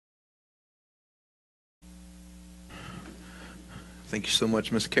Thank you so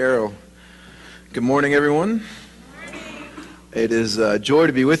much, Miss Carol. Good morning, everyone. Good morning. It is a joy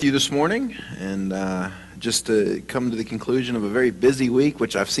to be with you this morning and just to come to the conclusion of a very busy week,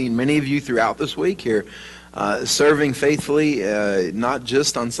 which I've seen many of you throughout this week here, serving faithfully, not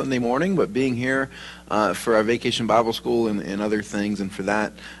just on Sunday morning, but being here for our Vacation Bible School and other things. And for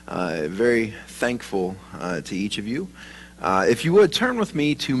that, very thankful to each of you. If you would, turn with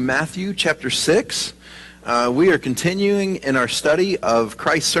me to Matthew chapter 6. We are continuing in our study of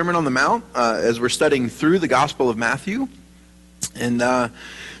Christ's Sermon on the Mount as we're studying through the Gospel of Matthew. And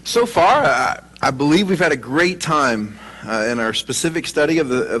so far, I believe we've had a great time in our specific study of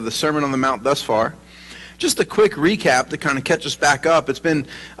the Sermon on the Mount thus far. Just a quick recap to kind of catch us back up. It's been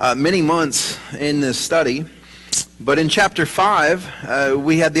many months in this study. But in chapter 5,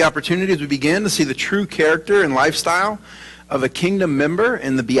 we had the opportunity as we began to see the true character and lifestyle of a kingdom member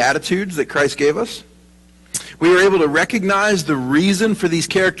in the Beatitudes that Christ gave us. We were able to recognize the reason for these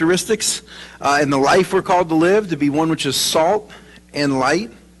characteristics in the life we're called to live, to be one which is salt and light.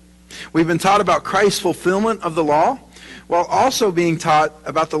 We've been taught about Christ's fulfillment of the law, while also being taught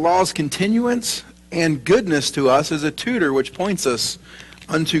about the law's continuance and goodness to us as a tutor which points us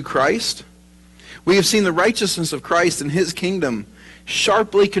unto Christ. We have seen the righteousness of Christ and his kingdom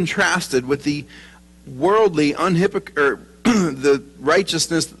sharply contrasted with the worldly, the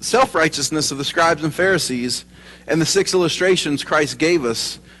righteousness, self-righteousness of the scribes and Pharisees, and the 6 illustrations Christ gave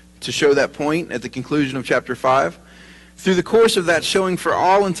us to show that point at the conclusion of chapter 5. Through the course of that, showing for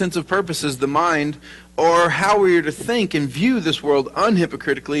all intensive purposes the mind, or how we are to think and view this world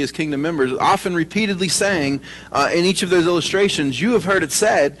unhypocritically as kingdom members, often repeatedly saying in each of those illustrations, you have heard it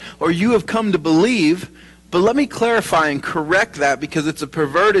said, or you have come to believe. But let me clarify and correct that, because it's a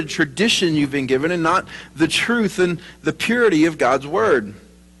perverted tradition you've been given and not the truth and the purity of God's word.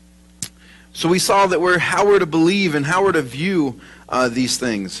 So we saw that how we're to believe and how we're to view these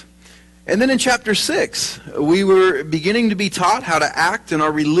things. And then in chapter 6, we were beginning to be taught how to act in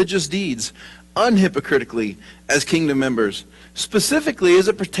our religious deeds unhypocritically as kingdom members, specifically as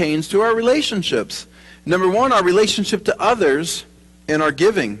it pertains to our relationships. Number 1, our relationship to others and our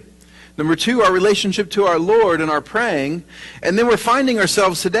giving. Number 2, our relationship to our Lord and our praying. And then we're finding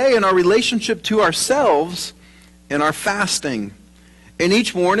ourselves today in our relationship to ourselves and our fasting. In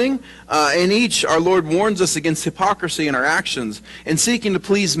each warning, our Lord warns us against hypocrisy in our actions and seeking to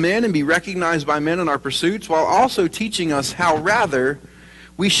please men and be recognized by men in our pursuits, while also teaching us how rather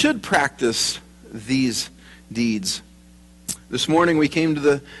we should practice these deeds. This morning we come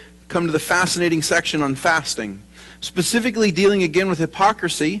to the fascinating section on fasting, specifically dealing again with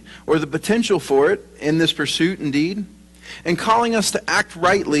hypocrisy, or the potential for it in this pursuit and deed, and calling us to act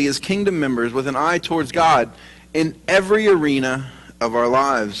rightly as kingdom members with an eye towards God in every arena of our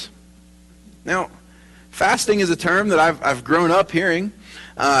lives. Now, fasting is a term that I've grown up hearing.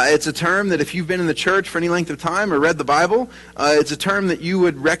 It's a term that if you've been in the church for any length of time or read the Bible, it's a term that you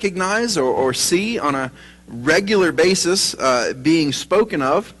would recognize or see on a regular basis being spoken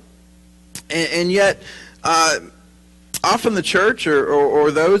of. And yet, often the church or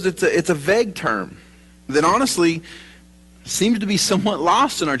those, it's a vague term that honestly seems to be somewhat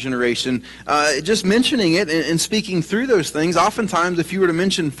lost in our generation. Just mentioning it and speaking through those things, oftentimes if you were to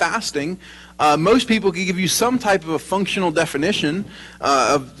mention fasting, most people could give you some type of a functional definition.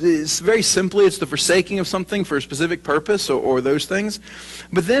 It's very simply, it's the forsaking of something for a specific purpose or those things.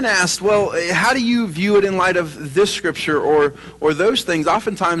 But then asked, well, how do you view it in light of this scripture or those things?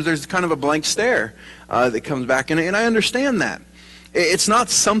 Oftentimes there's kind of a blank stare that comes back, and I understand that. It's not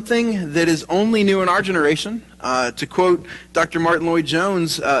something that is only new in our generation. To quote Dr. Martin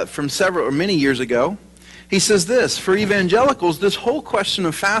Lloyd-Jones from many years ago, he says this: for evangelicals, this whole question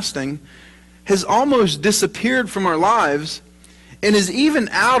of fasting has almost disappeared from our lives and is even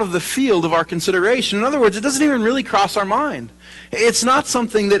out of the field of our consideration. In other words, it doesn't even really cross our mind. It's not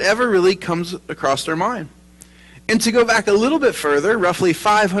something that ever really comes across our mind. And to go back a little bit further, roughly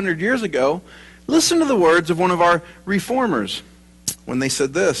 500 years ago, listen to the words of one of our reformers when they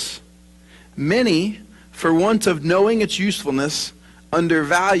said this: many, for want of knowing its usefulness,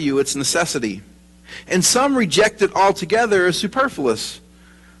 undervalue its necessity, and some reject it altogether as superfluous.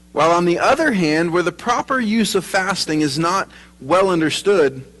 While on the other hand, where the proper use of fasting is not well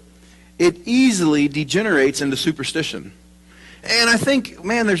understood, it easily degenerates into superstition. And I think,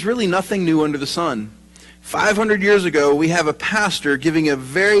 man, there's really nothing new under the sun. 500 years ago, we have a pastor giving a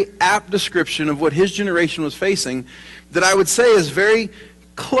very apt description of what his generation was facing that I would say is very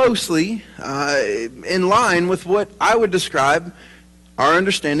closely in line with what I would describe our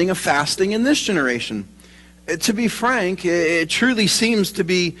understanding of fasting in this generation. To be frank, it truly seems to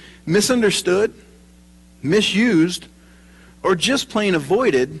be misunderstood, misused, or just plain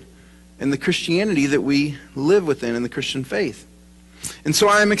avoided in the Christianity that we live within in the Christian faith. And so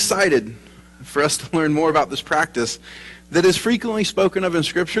I am excited for us to learn more about this practice that is frequently spoken of in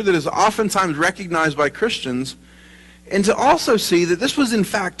Scripture, that is oftentimes recognized by Christians, and to also see that this was in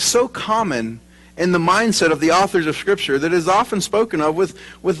fact so common in the mindset of the authors of Scripture that is often spoken of with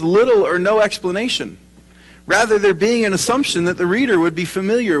little or no explanation. Rather, there being an assumption that the reader would be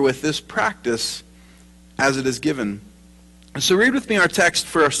familiar with this practice as it is given. So read with me our text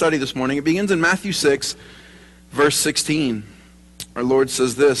for our study this morning. It begins in Matthew 6, verse 16. Our Lord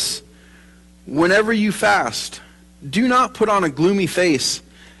says this, "Whenever you fast, do not put on a gloomy face,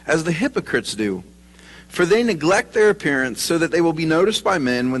 as the hypocrites do. For they neglect their appearance, so that they will be noticed by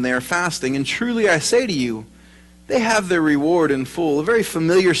men when they are fasting. And truly I say to you, they have their reward in full." A very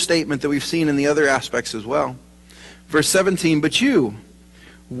familiar statement that we've seen in the other aspects as well. Verse 17, "But you,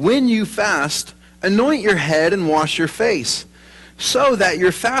 when you fast, anoint your head and wash your face, so that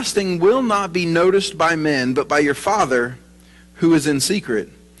your fasting will not be noticed by men, but by your Father who is in secret.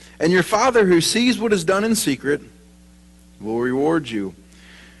 And your Father who sees what is done in secret will reward you."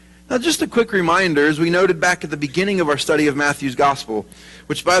 Now, just a quick reminder, as we noted back at the beginning of our study of Matthew's Gospel,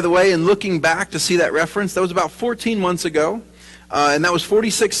 which, by the way, in looking back to see that reference, that was about 14 months ago, and that was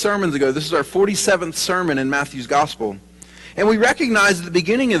 46 sermons ago. This is our 47th sermon in Matthew's Gospel. And we recognize at the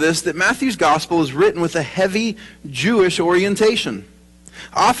beginning of this that Matthew's Gospel is written with a heavy Jewish orientation,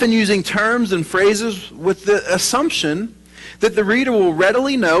 often using terms and phrases with the assumption that the reader will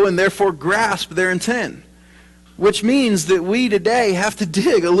readily know and therefore grasp their intent, which means that we today have to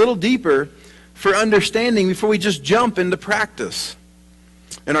dig a little deeper for understanding before we just jump into practice.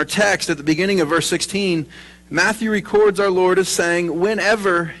 In our text at the beginning of verse 16, Matthew records our Lord as saying,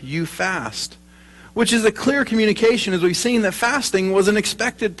 "Whenever you fast," which is a clear communication, as we've seen, that fasting was an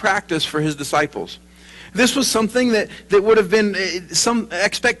expected practice for his disciples. This was something that would have been some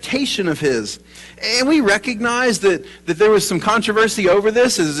expectation of his. And we recognize that there was some controversy over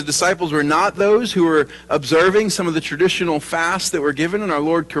this, as the disciples were not those who were observing some of the traditional fasts that were given, and our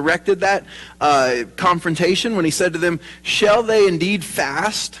Lord corrected that confrontation when he said to them, "Shall they indeed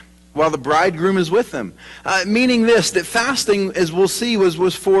fast while the bridegroom is with them?" Meaning this, that fasting, as we'll see,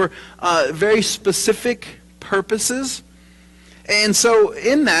 was for very specific purposes. And so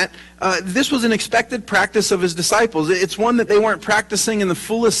in that, this was an expected practice of his disciples. It's one that they weren't practicing in the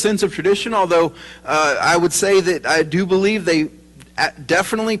fullest sense of tradition, although I would say that I do believe they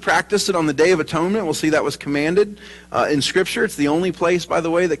definitely practiced it on the Day of Atonement. We'll see that was commanded in Scripture. It's the only place, by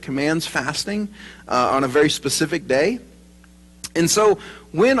the way, that commands fasting on a very specific day. And so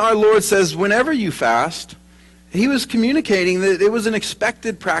when our Lord says, "Whenever you fast," he was communicating that it was an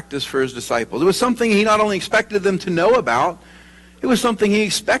expected practice for his disciples. It was something he not only expected them to know about, it was something he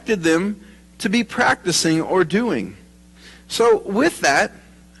expected them to be practicing or doing. So with that,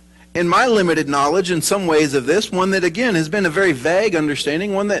 in my limited knowledge in some ways of this, one that again has been a very vague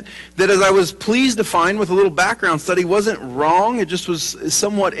understanding, one that as I was pleased to find with a little background study wasn't wrong, it just was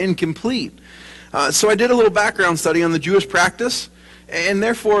somewhat incomplete. So I did a little background study on the Jewish practice and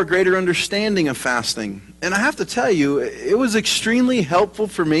therefore a greater understanding of fasting. And I have to tell you, it was extremely helpful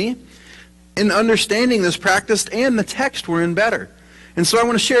for me in understanding this practice and the text we're in better. And so I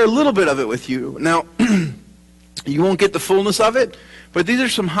want to share a little bit of it with you. Now, you won't get the fullness of it, but these are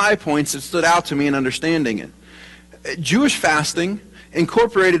some high points that stood out to me in understanding it. Jewish fasting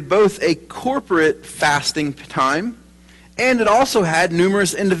incorporated both a corporate fasting time, and it also had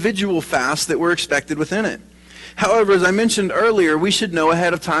numerous individual fasts that were expected within it. However, as I mentioned earlier, we should know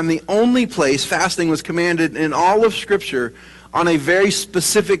ahead of time the only place fasting was commanded in all of Scripture on a very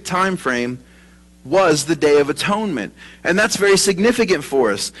specific time frame was the Day of Atonement. And that's very significant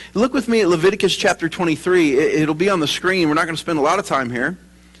for us. Look with me at Leviticus chapter 23. It'll be on the screen. We're not going to spend a lot of time here.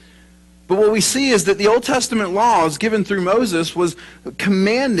 But what we see is that the Old Testament laws given through Moses was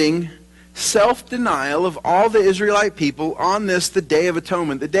commanding self-denial of all the Israelite people on this, the Day of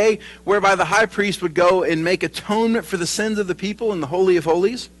Atonement, the day whereby the high priest would go and make atonement for the sins of the people in the Holy of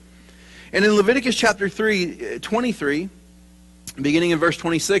Holies. And in Leviticus chapter 23, beginning in verse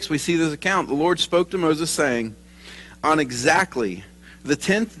 26, we see this account. The Lord spoke to Moses, saying, "On exactly the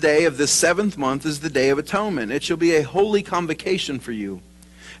 10th day of this 7th month is the Day of Atonement. It shall be a holy convocation for you.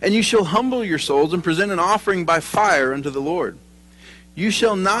 And you shall humble your souls and present an offering by fire unto the Lord. You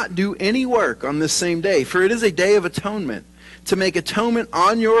shall not do any work on this same day, for it is a day of atonement, to make atonement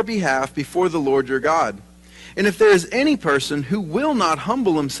on your behalf before the Lord your God. And if there is any person who will not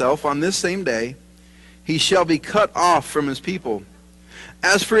humble himself on this same day, he shall be cut off from his people.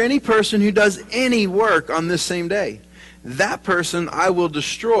 As for any person who does any work on this same day, that person I will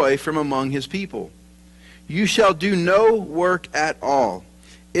destroy from among his people. You shall do no work at all.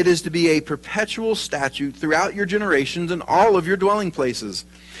 It is to be a perpetual statute throughout your generations and all of your dwelling places.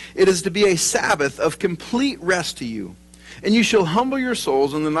 It is to be a Sabbath of complete rest to you. And you shall humble your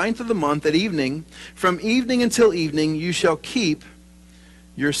souls on the 9th of the month at evening. From evening until evening you shall keep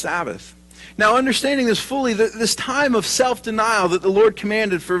your Sabbath. Now, understanding this fully, this time of self-denial that the Lord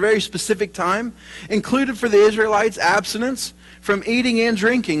commanded for a very specific time included for the Israelites abstinence from eating and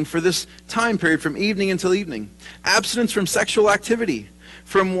drinking for this time period from evening until evening. Abstinence from sexual activity,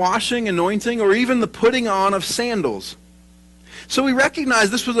 from washing, anointing, or even the putting on of sandals. So we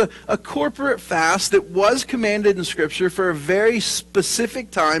recognize this was a corporate fast that was commanded in Scripture for a very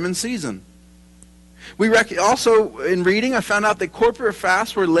specific time and season. Also, in reading, I found out that corporate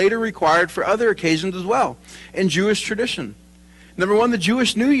fasts were later required for other occasions as well in Jewish tradition. Number one, the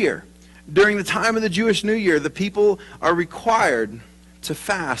Jewish New Year. During the time of the Jewish New Year, the people are required to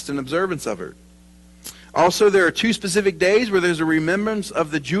fast in observance of it. Also, there are 2 specific days where there's a remembrance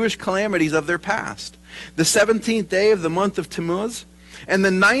of the Jewish calamities of their past. The 17th day of the month of Tammuz and the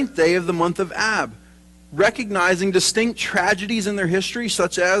 9th day of the month of Ab, recognizing distinct tragedies in their history,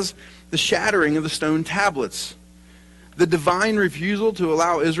 such as the shattering of the stone tablets, the divine refusal to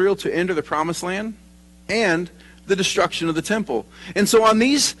allow Israel to enter the promised land, and the destruction of the temple. And so on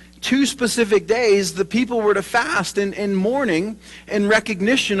these 2 specific days, the people were to fast in mourning and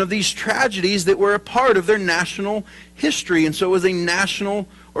recognition of these tragedies that were a part of their national history. And so it was a national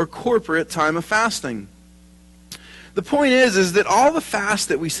or corporate time of fasting. The point is that all the fasts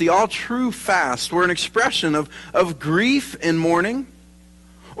that we see, all true fasts, were an expression of grief and mourning,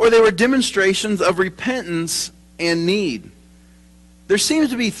 or they were demonstrations of repentance and need. There seems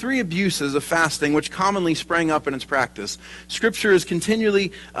to be 3 abuses of fasting which commonly sprang up in its practice. Scripture is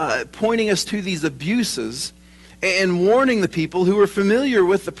continually pointing us to these abuses and warning the people who are familiar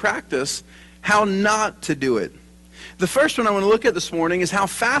with the practice how not to do it. The first one I want to look at this morning is how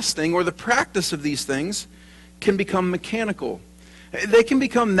fasting, or the practice of these things, can become mechanical. They can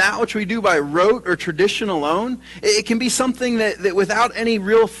become that which we do by rote or tradition alone. It can be something that without any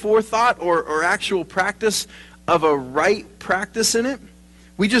real forethought or actual practice of a right practice in it,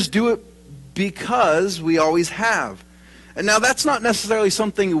 we just do it because we always have. And now that's not necessarily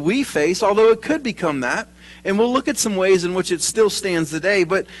something we face, although it could become that. And we'll look at some ways in which it still stands today.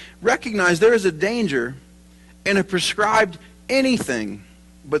 But recognize there is a danger in a prescribed anything.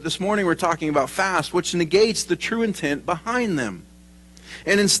 But this morning we're talking about fast, which negates the true intent behind them,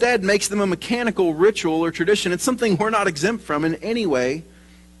 and instead makes them a mechanical ritual or tradition. It's something we're not exempt from in any way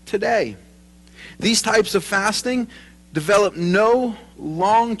today. These types of fasting develop no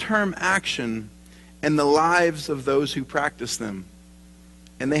long-term action in the lives of those who practice them,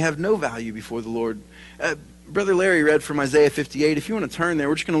 and they have no value before the Lord. Brother Larry read from Isaiah 58. If you want to turn there,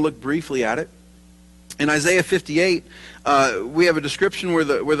 we're just going to look briefly at it. In Isaiah 58, we have a description where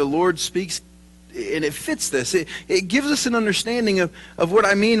the Lord speaks, and it fits this. It gives us an understanding of what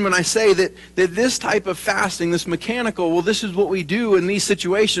I mean when I say that this type of fasting, this mechanical, well, this is what we do in these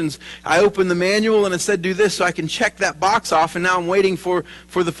situations. I open the manual and it said do this so I can check that box off, and now I'm waiting for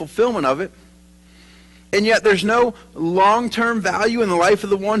the fulfillment of it. And yet there's no long-term value in the life of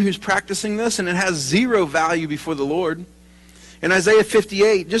the one who's practicing this, and it has 0 value before the Lord. In Isaiah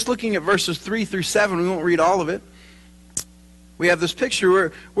 58, just looking at verses 3 through 7, we won't read all of it. We have this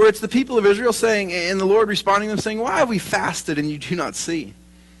picture where it's the people of Israel saying, and the Lord responding to them saying, why have we fasted and you do not see?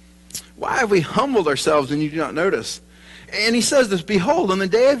 Why have we humbled ourselves and you do not notice? And he says this, behold, on the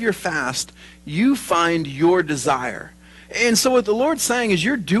day of your fast, you find your desire. And so what the Lord's saying is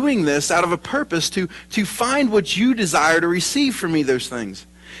you're doing this out of a purpose to find what you desire to receive from me, those things.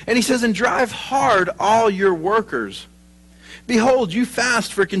 And he says, and drive hard all your workers. Behold, you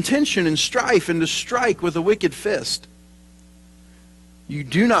fast for contention and strife and to strike with a wicked fist. You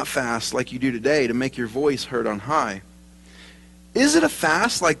do not fast like you do today to make your voice heard on high. Is it a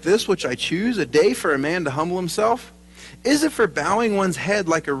fast like this which I choose, a day for a man to humble himself? Is it for bowing one's head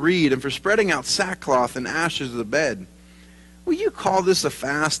like a reed and for spreading out sackcloth and ashes of the bed? Will you call this a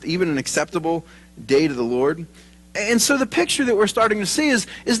fast, even an acceptable day to the Lord? And so the picture that we're starting to see is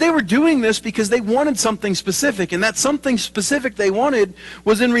they were doing this because they wanted something specific, and that something specific they wanted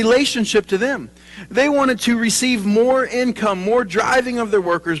was in relationship to them. They wanted to receive more income, more driving of their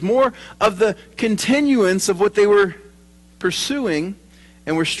workers, more of the continuance of what they were pursuing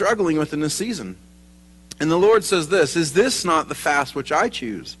and were struggling with in this season. And the Lord says this, is this not the fast which I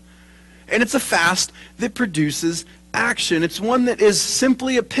choose? And it's a fast that produces action. It's one that is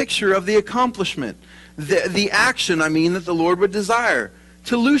simply a picture of the accomplishment. The action, that the Lord would desire,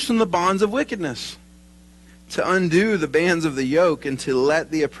 to loosen the bonds of wickedness, to undo the bands of the yoke and to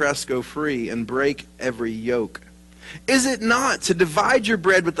let the oppressed go free and break every yoke? Is it not to divide your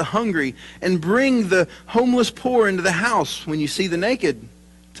bread with the hungry and bring the homeless poor into the house when you see the naked,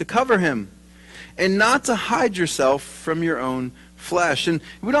 to cover him, and not to hide yourself from your own flesh? And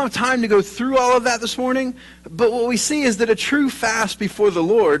we don't have time to go through all of that this morning, but what we see is that a true fast before the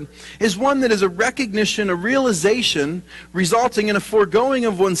Lord is one that is a recognition, a realization, resulting in a foregoing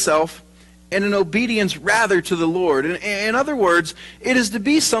of oneself and an obedience rather to the Lord. In other words, it is to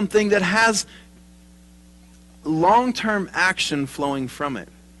be something that has long-term action flowing from it.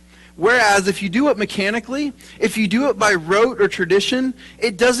 Whereas if you do it mechanically, if you do it by rote or tradition,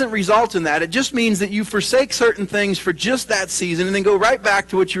 it doesn't result in that. It just means that you forsake certain things for just that season and then go right back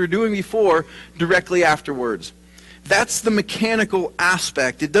to what you were doing before directly afterwards. That's the mechanical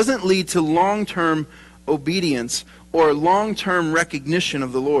aspect. It doesn't lead to long-term obedience or long-term recognition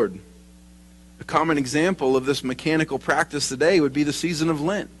of the Lord. A common example of this mechanical practice today would be the season of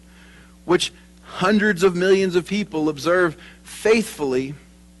Lent, which hundreds of millions of people observe faithfully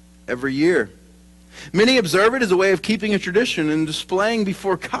every year. Many observe it as a way of keeping a tradition and displaying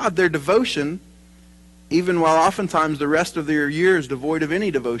before God their devotion, even while oftentimes the rest of their year is devoid of any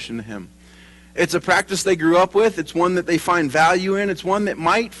devotion to Him. It's a practice they grew up with. It's one that they find value in. It's one that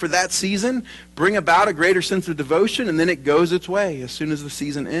might, for that season, bring about a greater sense of devotion, and then it goes its way as soon as the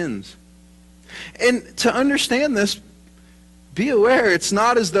season ends. And to understand this, be aware, it's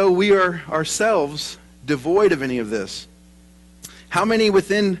not as though we are ourselves devoid of any of this. How many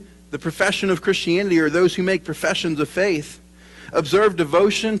within the profession of Christianity, or those who make professions of faith, observe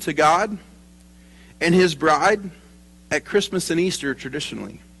devotion to God and His bride at Christmas and Easter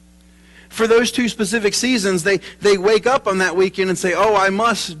traditionally? For those two specific seasons, they wake up on that weekend and say, oh, I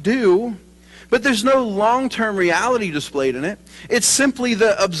must do, but there's no long-term reality displayed in it. It's simply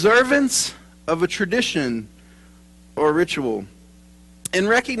the observance of a tradition or ritual. And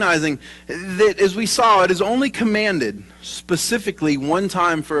recognizing that, as we saw, it is only commanded specifically one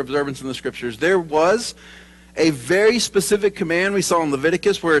time for observance in the Scriptures. There was a very specific command we saw in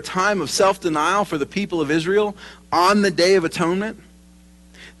Leviticus, where a time of self-denial for the people of Israel on the Day of Atonement.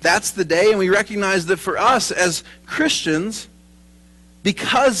 That's the day, and we recognize that for us as Christians,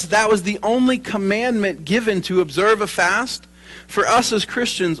 because that was the only commandment given to observe a fast, for us as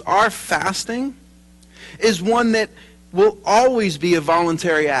Christians, our fasting is one that will always be a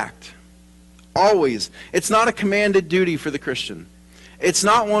voluntary act. Always. It's not a commanded duty for the Christian. It's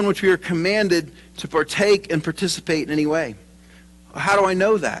not one which we are commanded to partake and participate in any way. How do I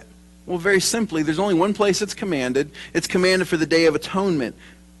know that? Well, very simply, there's only one place it's commanded. It's commanded for the Day of Atonement.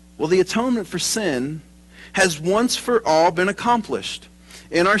 Well, the atonement for sin has once for all been accomplished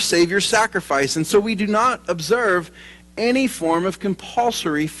in our Savior's sacrifice. And so we do not observe any form of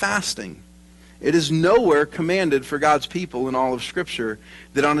compulsory fasting. It is nowhere commanded for God's people in all of Scripture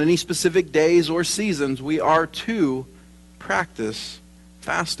that on any specific days or seasons we are to practice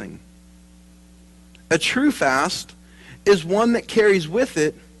fasting. A true fast is one that carries with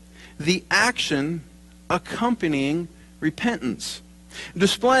it the action accompanying repentance.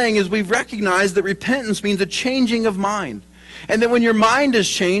 Displaying, as we've recognized, that repentance means a changing of mind. And that when your mind is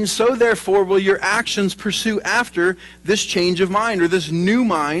changed, so therefore will your actions pursue after this change of mind, or this new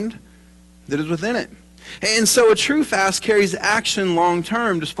mind that is within it. And so a true fast carries action long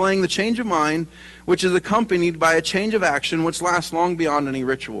term, displaying the change of mind, which is accompanied by a change of action which lasts long beyond any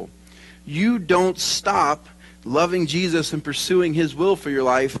ritual. You don't stop loving Jesus and pursuing His will for your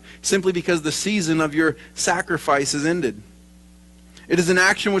life simply because the season of your sacrifice is ended. It is an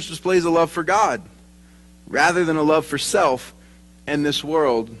action which displays a love for God rather than a love for self and this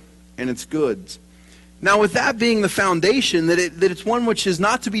world and its goods. Now, with that being the foundation, that it's one which is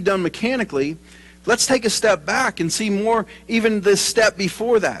not to be done mechanically, let's take a step back and see more even this step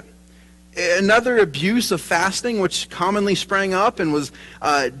before that. Another abuse of fasting which commonly sprang up and was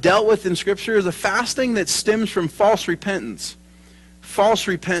dealt with in Scripture is a fasting that stems from false repentance. False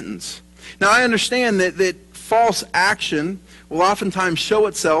repentance. Now, I understand that false action will oftentimes show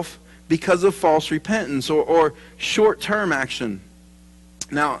itself because of false repentance or short-term action.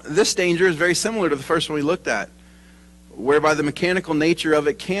 Now, this danger is very similar to the first one we looked at, whereby the mechanical nature of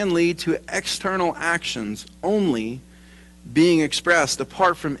it can lead to external actions only being expressed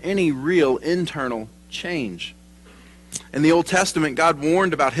apart from any real internal change. In the Old Testament, God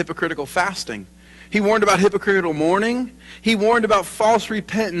warned about hypocritical fasting. He warned about hypocritical mourning. He warned about false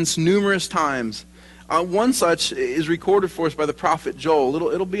repentance numerous times. One such is recorded for us by the prophet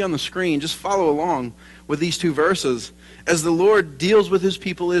Joel. It'll be on the screen. Just follow along with these two verses as the Lord deals with His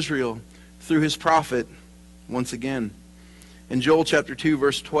people Israel through His prophet once again. In Joel chapter 2,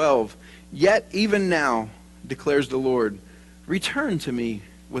 verse 12, "Yet even now declares the Lord, return to me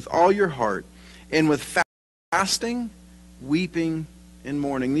with all your heart, and with fasting, weeping, and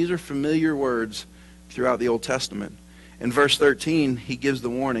mourning. These are familiar words throughout the Old Testament. In verse 13, he gives the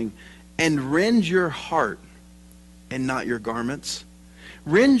warning, and rend your heart and not your garments.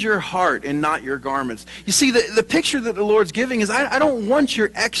 Rend your heart and not your garments. You see, the picture that the Lord's giving is, I don't want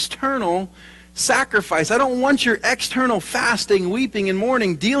your external sacrifice. I don't want your external fasting, weeping, and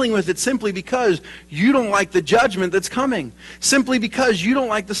mourning, dealing with it simply because you don't like the judgment that's coming, simply because you don't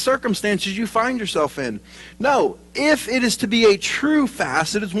like the circumstances you find yourself in. No, if it is to be a true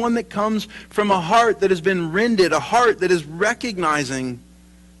fast, it is one that comes from a heart that has been rended, a heart that is recognizing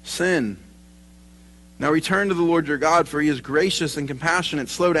sin. Now return to the Lord your God, for he is gracious and compassionate,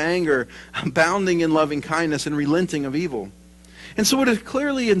 slow to anger, abounding in loving kindness, and relenting of evil. And so what is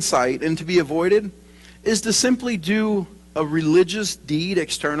clearly in sight and to be avoided is to simply do a religious deed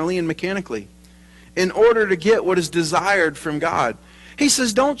externally and mechanically in order to get what is desired from God. He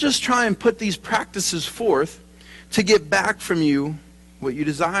says, don't just try and put these practices forth to get back from you what you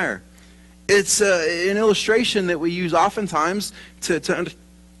desire. It's an illustration that we use oftentimes to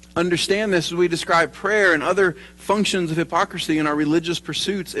understand this as we describe prayer and other functions of hypocrisy in our religious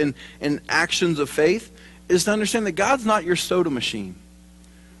pursuits and actions of faith, is to understand that God's not your soda machine.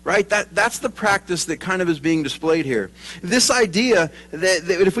 Right? That's the practice that kind of is being displayed here. This idea that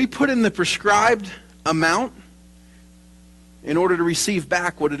if we put in the prescribed amount in order to receive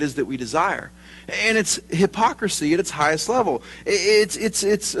back what it is that we desire. And it's hypocrisy at its highest level.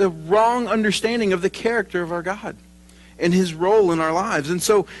 It's a wrong understanding of the character of our God and his role in our lives. And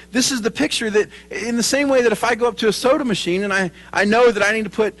so this is the picture that in the same way that if I go up to a soda machine and I know that I need to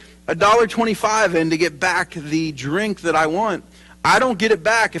put $1.25 in to get back the drink that I want, I don't get it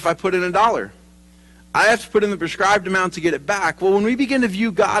back if I put in $1. I have to put in the prescribed amount to get it back. Well, when we begin to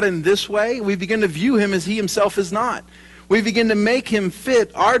view God in this way, we begin to view him as he himself is not. We begin to make him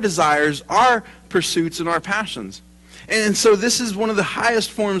fit our desires, our pursuits, and our passions. And so this is one of the highest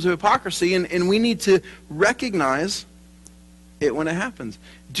forms of hypocrisy, and we need to recognize it when it happens.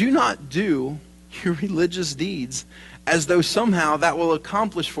 Do not do your religious deeds as though somehow that will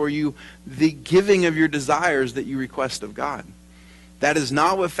accomplish for you the giving of your desires that you request of God. That is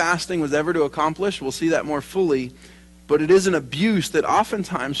not what fasting was ever to accomplish. We'll see that more fully. But it is an abuse that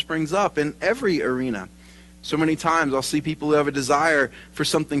oftentimes springs up in every arena. So many times I'll see people who have a desire for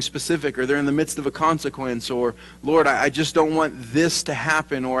something specific, or they're in the midst of a consequence, or Lord, I just don't want this to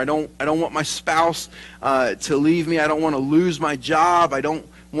happen, or I don't want my spouse to leave me, I don't want to lose my job, I don't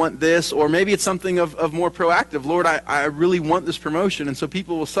want this, or maybe it's something of more proactive. Lord, I really want this promotion. And so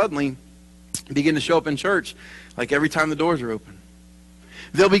people will suddenly begin to show up in church like every time the doors are open.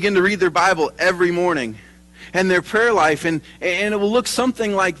 They'll begin to read their Bible every morning. And their prayer life, and it will look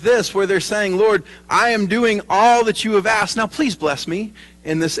something like this, where they're saying, Lord, I am doing all that you have asked. Now please bless me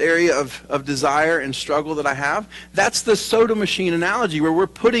in this area of desire and struggle that I have. That's the soda machine analogy, where we're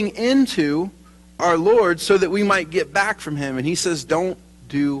putting into our Lord so that we might get back from him. And he says, don't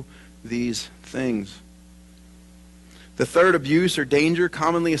do these things. The third abuse or danger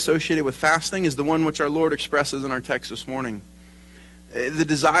commonly associated with fasting is the one which our Lord expresses in our text this morning. The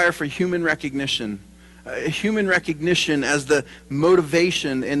desire for human recognition. Human recognition as the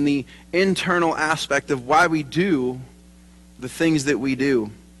motivation and the internal aspect of why we do the things that we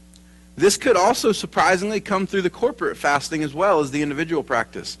do. This could also surprisingly come through the corporate fasting as well as the individual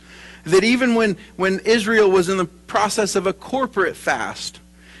practice. That even when Israel was in the process of a corporate fast,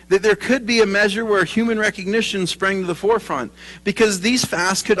 that there could be a measure where human recognition sprang to the forefront, because these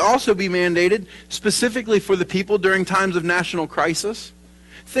fasts could also be mandated specifically for the people during times of national crisis.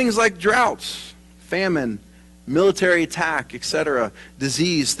 Things like droughts, famine, military attack, etc.,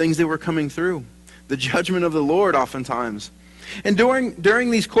 disease, things that were coming through, the judgment of the Lord oftentimes. And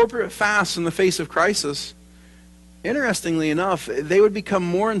during these corporate fasts in the face of crisis, interestingly enough, they would become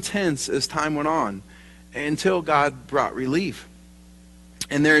more intense as time went on until God brought relief.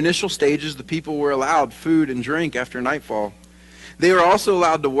 In their initial stages, the people were allowed food and drink after nightfall. They were also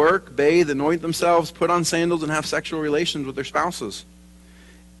allowed to work, bathe, anoint themselves, put on sandals, and have sexual relations with their spouses.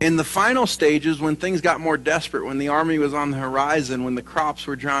 In the final stages, when things got more desperate, when the army was on the horizon, when the crops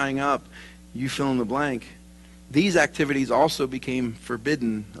were drying up, you fill in the blank, these activities also became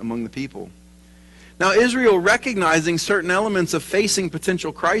forbidden among the people. Now, Israel, recognizing certain elements of facing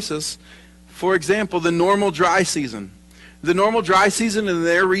potential crisis, for example, the normal dry season. The normal dry season in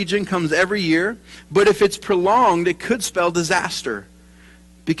their region comes every year, but if it's prolonged, it could spell disaster,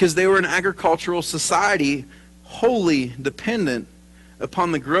 because they were an agricultural society wholly dependent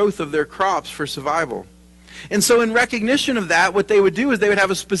upon the growth of their crops for survival. And so in recognition of that, what they would do is they would have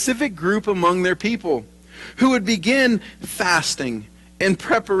a specific group among their people who would begin fasting in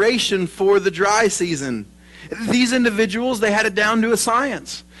preparation for the dry season. These individuals, they had it down to a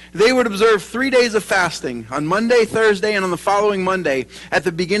science. They would observe 3 days of fasting on Monday, Thursday, and on the following Monday at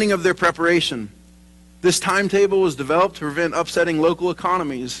the beginning of their preparation. This timetable was developed to prevent upsetting local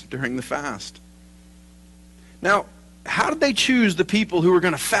economies during the fast. Now, how did they choose the people who were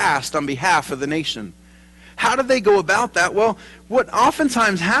going to fast on behalf of the nation? How did they go about that? Well, what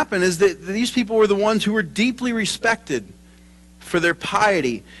oftentimes happened is that these people were the ones who were deeply respected for their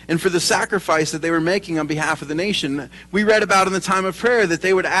piety and for the sacrifice that they were making on behalf of the nation. We read about in the time of prayer that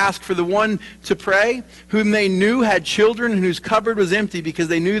they would ask for the one to pray whom they knew had children and whose cupboard was empty, because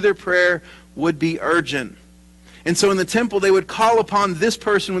they knew their prayer would be urgent. And so in the temple they would call upon this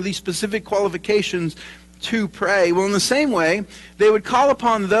person with these specific qualifications to pray. Well, in the same way, they would call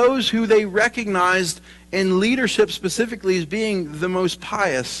upon those who they recognized in leadership specifically as being the most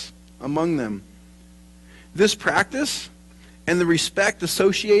pious among them. This practice and the respect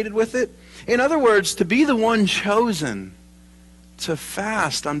associated with it, in other words, to be the one chosen to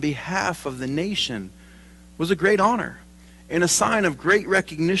fast on behalf of the nation, was a great honor and a sign of great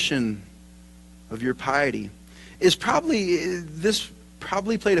recognition of your piety. This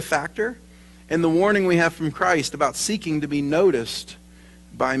probably played a factor in the warning we have from Christ about seeking to be noticed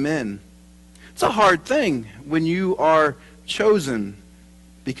by men. It's a hard thing when you are chosen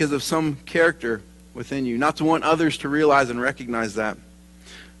because of some character within you, not to want others to realize and recognize that.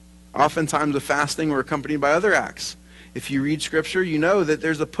 Oftentimes the fasting were accompanied by other acts. If you read Scripture, you know that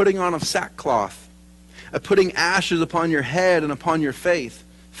there's a putting on of sackcloth, a putting ashes upon your head and upon your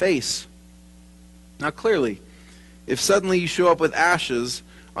face. Now clearly, if suddenly you show up with ashes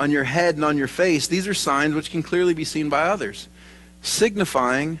on your head and on your face, these are signs which can clearly be seen by others,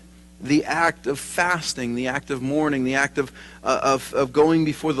 signifying the act of fasting, the act of mourning, the act of going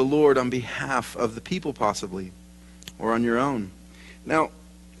before the Lord on behalf of the people possibly, or on your own. Now,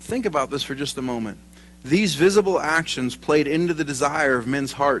 think about this for just a moment. These visible actions played into the desire of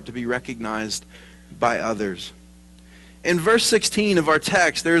men's heart to be recognized by others. In verse 16 of our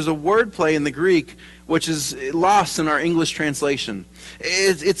text, there is a wordplay in the Greek which is lost in our English translation.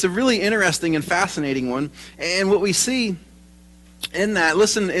 It's a really interesting and fascinating one. And what we see in that,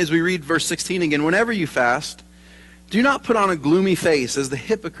 listen as we read verse 16 again. Whenever you fast, do not put on a gloomy face as the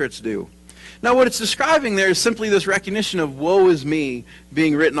hypocrites do. Now what it's describing there is simply this recognition of woe is me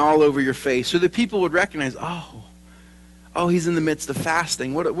being written all over your face, so that people would recognize, oh, he's in the midst of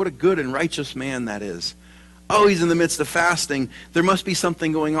fasting. What a good and righteous man that is. Oh, he's in the midst of fasting. There must be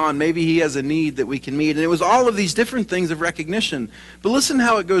something going on. Maybe he has a need that we can meet. And it was all of these different things of recognition. But listen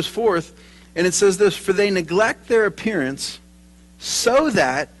how it goes forth. And it says this, for they neglect their appearance so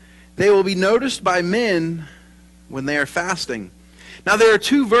that they will be noticed by men when they are fasting. Now there are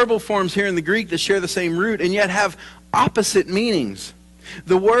two verbal forms here in the Greek that share the same root and yet have opposite meanings.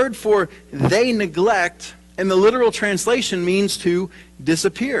 The word for they neglect in the literal translation means to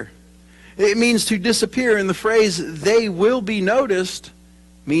disappear. It means to disappear, and the phrase they will be noticed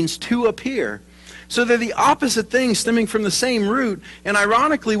means to appear. So they're the opposite things stemming from the same root. And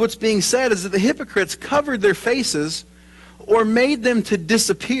ironically, what's being said is that the hypocrites covered their faces or made them to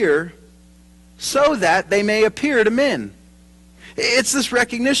disappear so that they may appear to men. It's this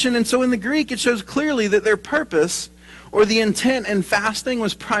recognition, and so in the Greek it shows clearly that their purpose or the intent in fasting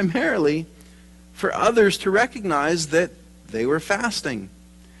was primarily for others to recognize that they were fasting.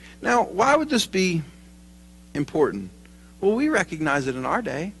 Now, why would this be important? Well, we recognize it in our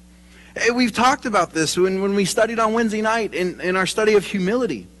day. We've talked about this when we studied on Wednesday night in our study of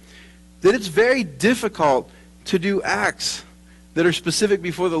humility, that it's very difficult to do acts that are specific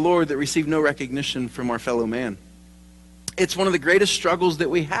before the Lord that receive no recognition from our fellow man. It's one of the greatest struggles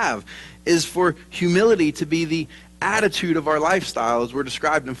that we have, is for humility to be the attitude of our lifestyle, as we're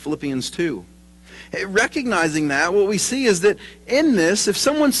described in Philippians 2. Recognizing that, what we see is that in this, if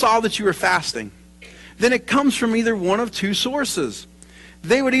someone saw that you were fasting, then it comes from either one of two sources.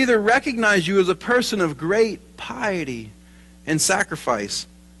 They would either recognize you as a person of great piety and sacrifice,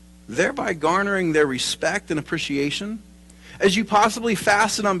 thereby garnering their respect and appreciation, as you possibly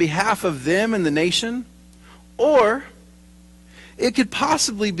fasted on behalf of them and the nation, or it could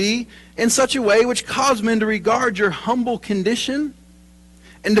possibly be in such a way which caused men to regard your humble condition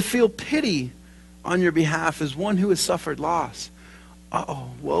and to feel pity on your behalf as one who has suffered loss.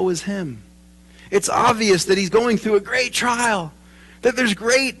 Woe is him. It's obvious that he's going through a great trial, that there's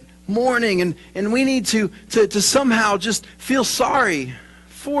great mourning, and we need to somehow just feel sorry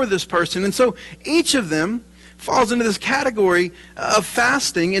for this person. And so each of them falls into this category of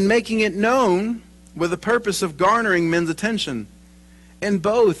fasting and making it known with the purpose of garnering men's attention. And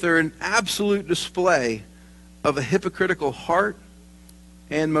both are an absolute display of a hypocritical heart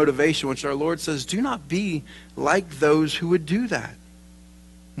and motivation, which our Lord says, do not be like those who would do that.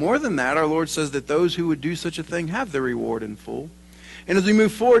 More than that, our Lord says that those who would do such a thing have their reward in full. And as we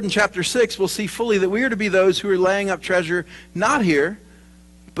move forward in chapter 6, we'll see fully that we are to be those who are laying up treasure not here,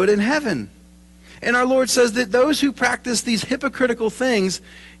 but in heaven. And our Lord says that those who practice these hypocritical things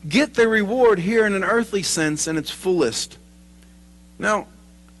get their reward here in an earthly sense in its fullest. Now,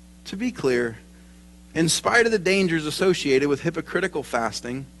 to be clear, in spite of the dangers associated with hypocritical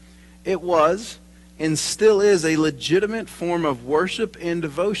fasting, it was and still is a legitimate form of worship and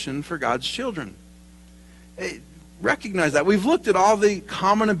devotion for God's children. Recognize that. We've looked at all the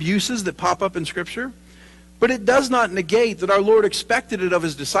common abuses that pop up in Scripture, but it does not negate that our Lord expected it of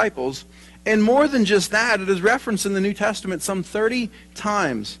his disciples. And more than just that, it is referenced in the New Testament some 30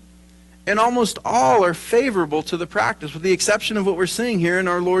 times. And almost all are favorable to the practice, with the exception of what we're seeing here in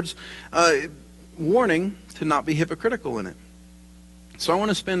our Lord's warning to not be hypocritical in it. So I want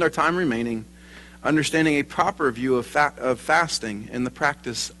to spend our time remaining understanding a proper view of fasting and the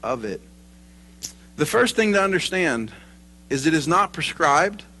practice of it. The first thing to understand is it is not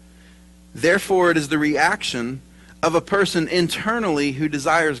prescribed. Therefore, it is the reaction of a person internally who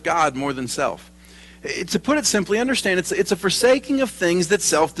desires God more than self. To put it simply, understand it's a forsaking of things that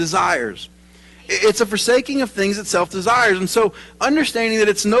self desires. It's a forsaking of things that self desires. And so understanding that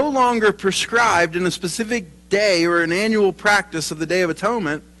it's no longer prescribed in a specific day or an annual practice of the Day of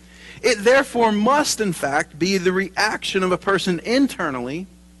Atonement, it therefore must in fact be the reaction of a person internally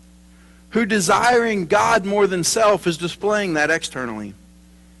who, desiring God more than self, is displaying that externally.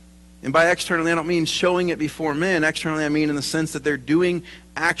 And by externally, I don't mean showing it before men. Externally, I mean in the sense that they're doing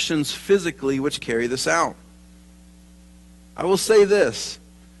actions physically which carry this out. I will say this.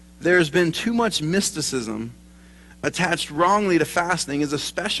 There's been too much mysticism attached wrongly to fasting as a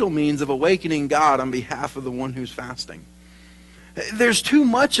special means of awakening God on behalf of the one who's fasting. There's too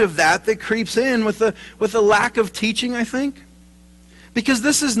much of that creeps in with a lack of teaching, I think. Because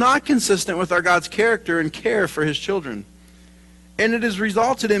this is not consistent with our God's character and care for his children. And it has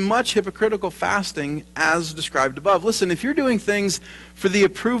resulted in much hypocritical fasting as described above. Listen, if you're doing things for the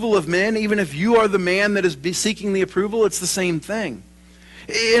approval of men, even if you are the man that is seeking the approval, it's the same thing.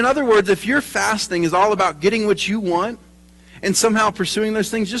 In other words, if your fasting is all about getting what you want and somehow pursuing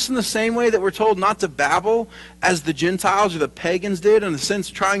those things, just in the same way that we're told not to babble as the Gentiles or the pagans did, in a sense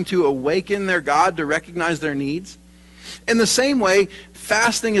trying to awaken their God to recognize their needs, in the same way,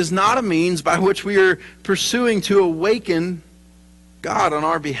 fasting is not a means by which we are pursuing to awaken God on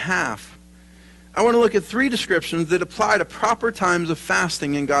our behalf. I want to look at 3 descriptions that apply to proper times of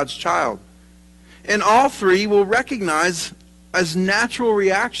fasting in God's child. And all 3 will recognize as natural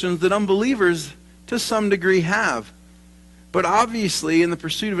reactions that unbelievers to some degree have. But obviously, in the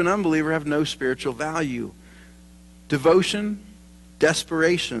pursuit of an unbeliever, have no spiritual value. Devotion,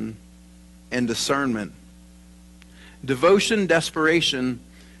 desperation, and discernment. Devotion, desperation,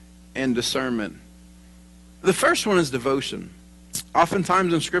 and discernment. The first one is devotion.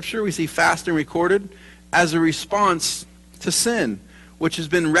 Oftentimes in Scripture, we see fasting recorded as a response to sin, which has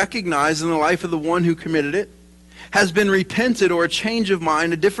been recognized in the life of the one who committed it, has been repented, or a change of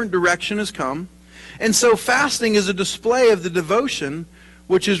mind, a different direction has come. And so fasting is a display of the devotion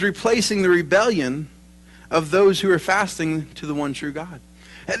which is replacing the rebellion of those who are fasting to the one true God.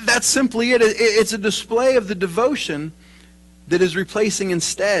 That's simply it. It's a display of the devotion that is replacing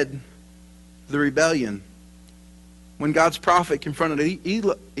instead the rebellion. When God's prophet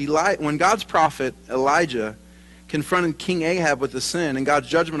Elijah confronted King Ahab with the sin and God's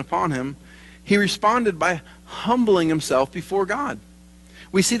judgment upon him, he responded by humbling himself before God.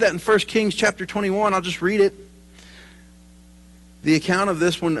 We see that in 1 Kings chapter 21. I'll just read it. The account of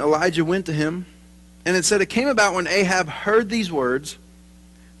this when Elijah went to him. And it said, it came about when Ahab heard these words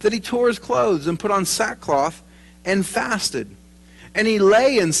that he tore his clothes and put on sackcloth and fasted. And he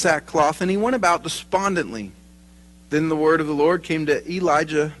lay in sackcloth and he went about despondently. Then the word of the Lord came to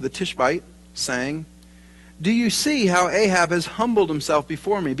Elijah the Tishbite, saying, do you see how Ahab has humbled himself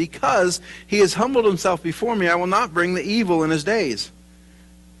before me? Because he has humbled himself before me, I will not bring the evil in his days.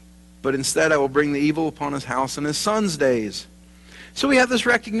 But instead I will bring the evil upon his house in his son's days. So we have this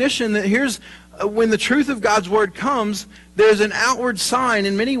recognition that here's when the truth of God's word comes, there's an outward sign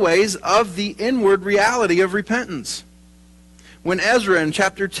in many ways of the inward reality of repentance. When Ezra in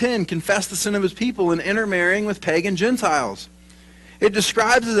chapter 10 confessed the sin of his people in intermarrying with pagan Gentiles, it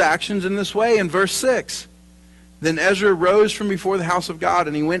describes his actions in this way in verse 6. Then Ezra rose from before the house of God,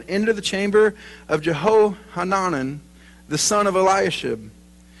 and he went into the chamber of Jehohanan, the son of Eliashib.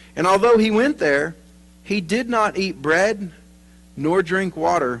 And although he went there, he did not eat bread nor drink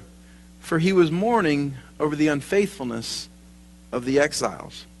water, for he was mourning over the unfaithfulness of the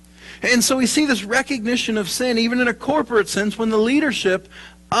exiles. And so we see this recognition of sin, even in a corporate sense, when the leadership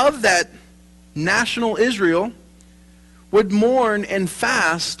of that national Israel would mourn and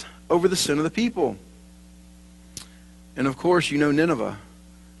fast over the sin of the people. And of course, you know Nineveh,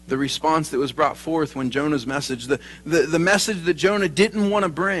 the response that was brought forth when Jonah's message, the message that Jonah didn't want to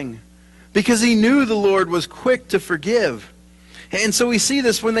bring, because he knew the Lord was quick to forgive. And so we see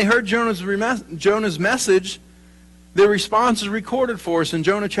this when they heard Jonah's message, their response is recorded for us in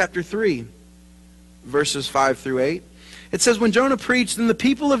Jonah chapter 3, verses 5 through 8. It says, when Jonah preached, then the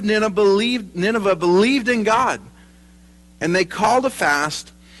people of Nineveh believed in God, and they called a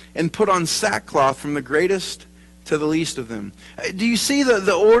fast and put on sackcloth from the greatest to the least of them. Do you see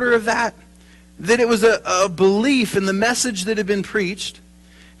the order of that? That it was a belief in the message that had been preached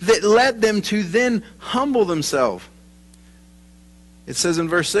that led them to then humble themselves. It says in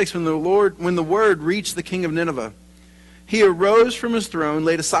verse 6, when the word reached the king of Nineveh, he arose from his throne,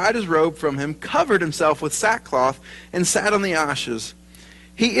 laid aside his robe from him, covered himself with sackcloth, and sat on the ashes.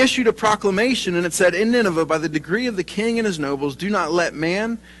 He issued a proclamation, and it said, in Nineveh, by the decree of the king and his nobles, do not let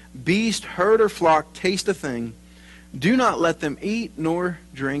man, beast, herd, or flock taste a thing. Do not let them eat nor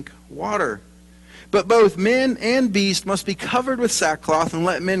drink water. But both men and beast must be covered with sackcloth, and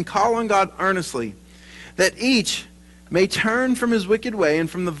let men call on God earnestly, that each may turn from his wicked way and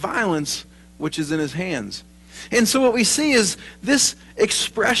from the violence which is in his hands. And so what we see is this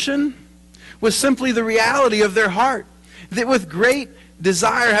expression was simply the reality of their heart, that with great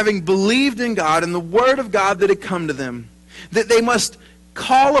desire, having believed in God and the word of God that had come to them, that they must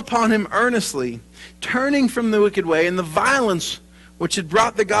call upon him earnestly, turning from the wicked way and the violence which had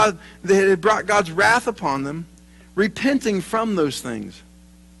brought God's wrath upon them, repenting from those things.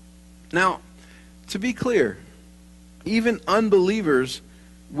 Now, to be clear, even unbelievers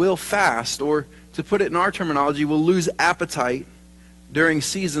will fast, or to put it in our terminology, will lose appetite during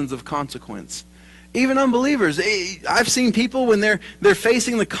seasons of consequence. Even unbelievers. I've seen people when they're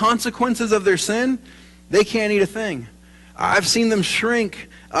facing the consequences of their sin, they can't eat a thing. I've seen them shrink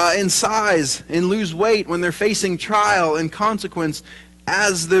in size and lose weight when they're facing trial and consequence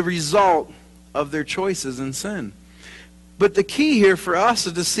as the result of their choices in sin. But the key here for us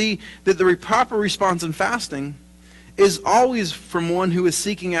is to see that the proper response in fasting is always from one who is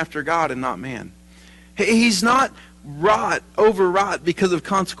seeking after God and not man. He's not overwrought because of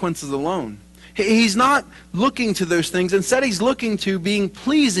consequences alone. He's not looking to those things. Instead, he's looking to being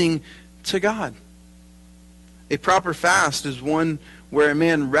pleasing to God. A proper fast is one where a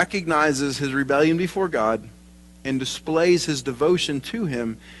man recognizes his rebellion before God and displays his devotion to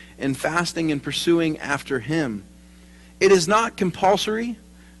him in fasting and pursuing after him. It is not compulsory,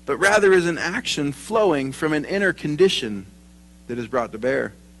 but rather is an action flowing from an inner condition that is brought to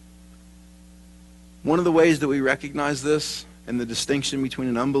bear. One of the ways that we recognize this and the distinction between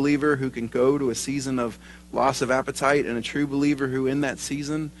an unbeliever who can go to a season of loss of appetite and a true believer who in that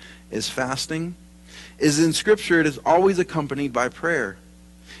season is fasting is in Scripture it is always accompanied by prayer.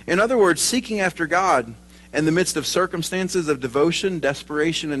 In other words, seeking after God in the midst of circumstances of devotion,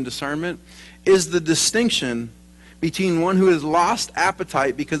 desperation, and discernment is the distinction between one who has lost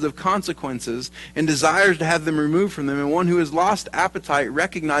appetite because of consequences and desires to have them removed from them, and one who has lost appetite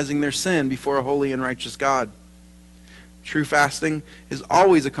recognizing their sin before a holy and righteous God. True fasting is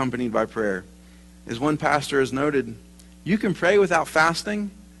always accompanied by prayer. As one pastor has noted, you can pray without fasting,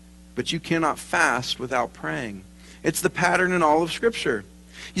 but you cannot fast without praying. It's the pattern in all of Scripture.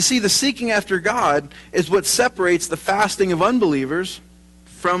 You see, the seeking after God is what separates the fasting of unbelievers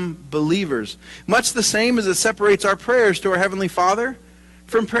from believers. Much the same as it separates our prayers to our Heavenly Father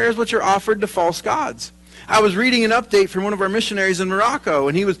from prayers which are offered to false gods. I was reading an update from one of our missionaries in Morocco,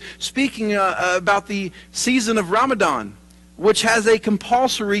 and he was speaking about the season of Ramadan, which has a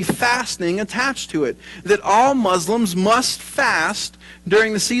compulsory fasting attached to it, that all Muslims must fast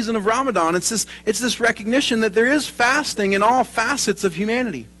during the season of Ramadan. It's this recognition that there is fasting in all facets of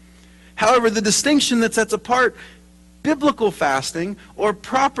humanity. However, the distinction that sets apart biblical fasting or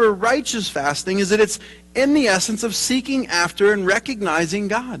proper righteous fasting is that it's in the essence of seeking after and recognizing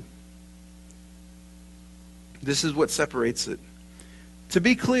God. This is what separates it. To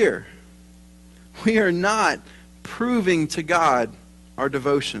be clear, we are not proving to God our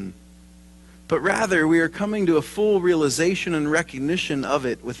devotion, but rather we are coming to a full realization and recognition of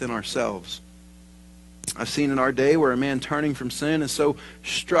it within ourselves. I've seen in our day where a man turning from sin is so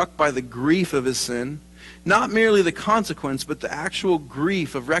struck by the grief of his sin, not merely the consequence, but the actual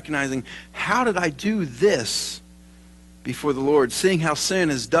grief of recognizing, how did I do this before the Lord? Seeing how sin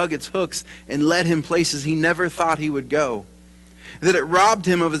has dug its hooks and led him places he never thought he would go. That it robbed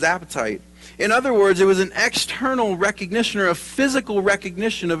him of his appetite. In other words, it was an external recognition or a physical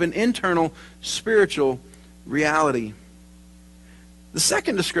recognition of an internal spiritual reality. The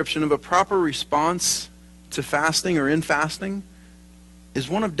second description of a proper response to fasting or in fasting is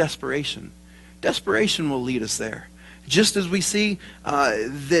one of desperation. Desperation will lead us there. Just as we see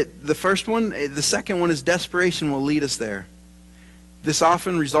that the first one, the second one is desperation will lead us there. This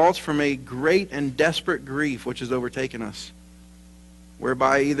often results from a great and desperate grief which has overtaken us,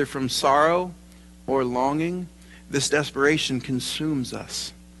 whereby either from sorrow or longing, this desperation consumes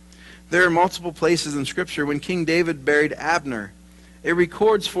us. There are multiple places in Scripture when King David buried Abner. It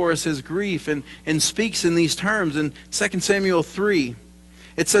records for us his grief and speaks in these terms. In 2 Samuel 3,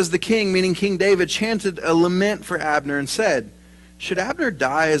 it says, the king, meaning King David, chanted a lament for Abner and said, should Abner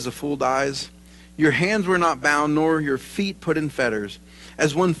die as a fool dies? Your hands were not bound, nor your feet put in fetters.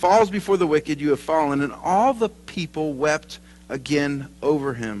 As one falls before the wicked, you have fallen. And all the people wept again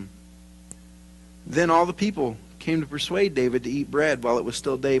over him. Then all the people came to persuade David to eat bread while it was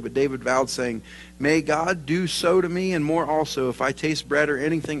still day. But David vowed, saying, may God do so to me and more also if I taste bread or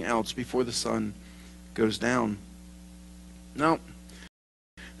anything else before the sun goes down. Now,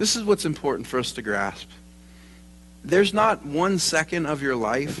 this is what's important for us to grasp. There's not 1 second of your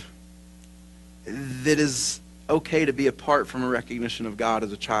life that is okay to be apart from a recognition of God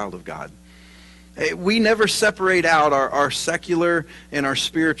as a child of God. We never separate out our secular and our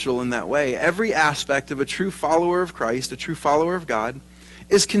spiritual in that way. Every aspect of a true follower of Christ, a true follower of God,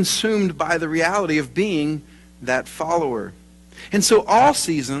 is consumed by the reality of being that follower. And so all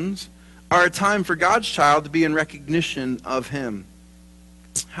seasons are a time for God's child to be in recognition of Him.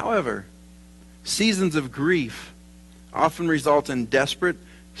 However, seasons of grief often result in desperate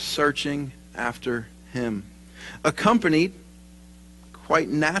searching after Him, accompanied quite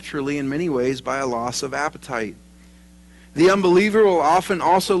naturally in many ways by a loss of appetite. The unbeliever will often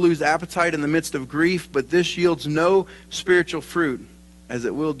also lose appetite in the midst of grief, but this yields no spiritual fruit, as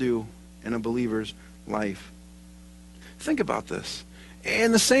it will do in a believer's life. Think about this.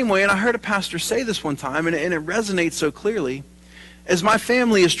 In the same way, and I heard a pastor say this one time, and it resonates so clearly, as my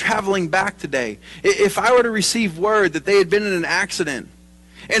family is traveling back today, if I were to receive word that they had been in an accident,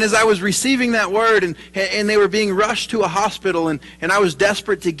 and as I was receiving that word and they were being rushed to a hospital and I was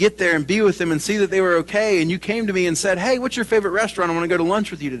desperate to get there and be with them and see that they were okay, and you came to me and said, hey, what's your favorite restaurant? I want to go to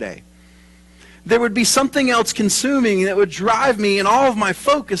lunch with you today. There would be something else consuming that would drive me and all of my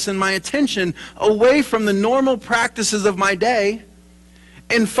focus and my attention away from the normal practices of my day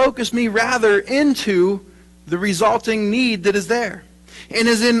and focus me rather into the resulting need that is there. And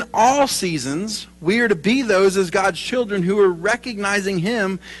as in all seasons, we are to be those as God's children who are recognizing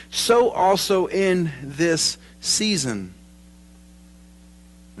Him, so also in this season.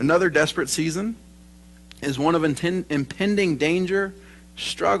 Another desperate season is one of impending danger,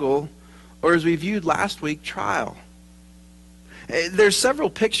 struggle, or as we viewed last week, trial. There's several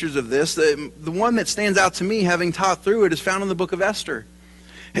pictures of this. The one that stands out to me, having taught through it, is found in the book of Esther.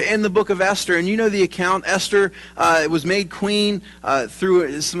 In the book of Esther, and you know the account, Esther was made queen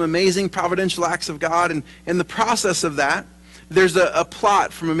through some amazing providential acts of God, and in the process of that, there's a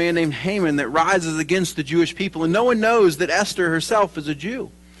plot from a man named Haman that rises against the Jewish people, and no one knows that Esther herself is a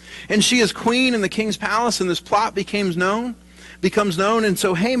Jew. And she is queen in the king's palace, and this plot becomes known, and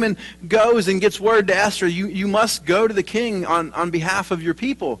so Haman goes and gets word to Esther, you must go to the king on behalf of your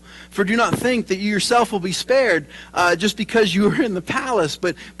people, for do not think that you yourself will be spared just because you are in the palace,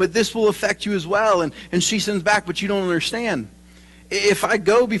 but this will affect you as well. And she sends back, but you don't understand. If I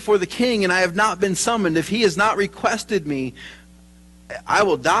go before the king and I have not been summoned, if he has not requested me, I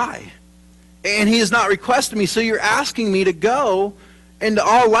will die. And he has not requested me, so you're asking me to go into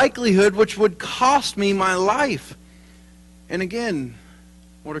all likelihood, which would cost me my life. And again,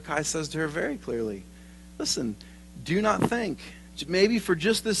 Mordecai says to her very clearly, listen, do not think, maybe for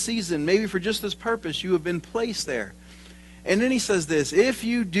just this season, maybe for just this purpose, you have been placed there. And then he says this, if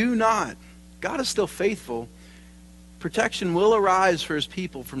you do not, God is still faithful, protection will arise for His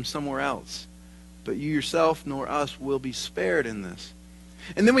people from somewhere else. But you yourself nor us will be spared in this.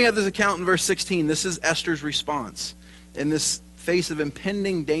 And then we have this account in verse 16. This is Esther's response. In this face of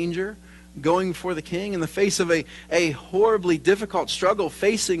impending danger, going before the king, in the face of a horribly difficult struggle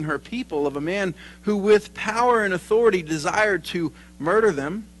facing her people, of a man who with power and authority desired to murder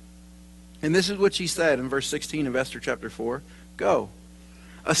them. And this is what she said in verse 16 of Esther chapter 4. Go,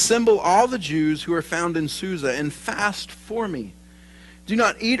 assemble all the Jews who are found in Susa and fast for me. Do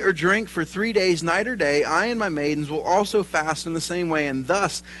not eat or drink for 3 days, night or day. I and my maidens will also fast in the same way, and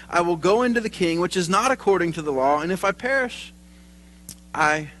thus I will go into the king, which is not according to the law, and if I perish,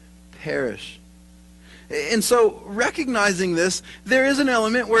 I perish. And so, recognizing this, there is an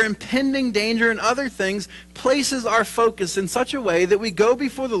element where impending danger and other things places our focus in such a way that we go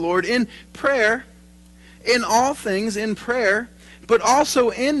before the Lord in prayer, in all things in prayer, but also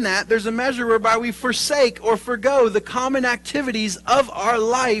in that there's a measure whereby we forsake or forgo the common activities of our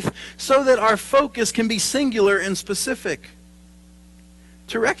life so that our focus can be singular and specific.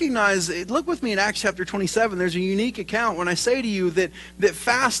 To recognize, look with me in Acts chapter 27, there's a unique account when I say to you that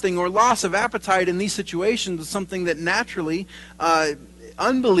fasting or loss of appetite in these situations is something that naturally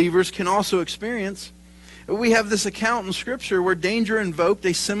unbelievers can also experience. We have this account in Scripture where danger invoked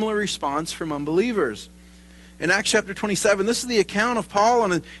a similar response from unbelievers. In Acts chapter 27, this is the account of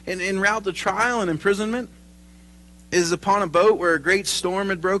Paul en route to trial and imprisonment. It is upon a boat where a great storm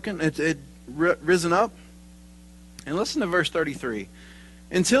had risen up. And listen to verse 33.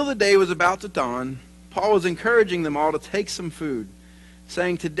 Until the day was about to dawn, Paul was encouraging them all to take some food,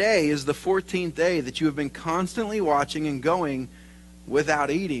 saying, "Today is the 14th day that you have been constantly watching and going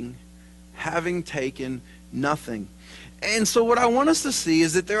without eating, having taken nothing." And so what I want us to see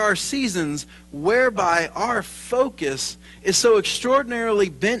is that there are seasons whereby our focus is so extraordinarily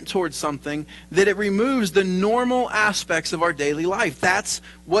bent towards something that it removes the normal aspects of our daily life. That's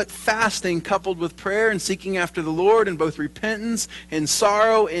what fasting coupled with prayer and seeking after the Lord and both repentance and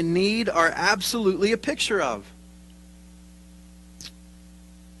sorrow and need are absolutely a picture of.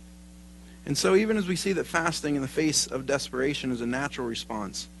 And so even as we see that fasting in the face of desperation is a natural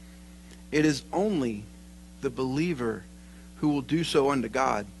response, it is only the believer who will do so unto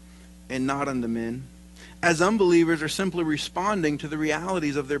God and not unto men, as unbelievers are simply responding to the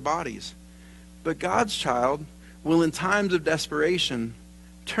realities of their bodies. But God's child will in times of desperation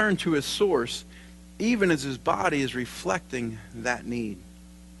turn to his source, even as his body is reflecting that need.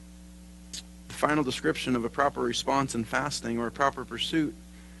 The final description of a proper response in fasting or a proper pursuit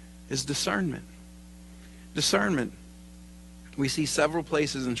is discernment. Discernment. We see several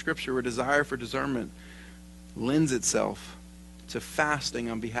places in Scripture where desire for discernment lends itself to fasting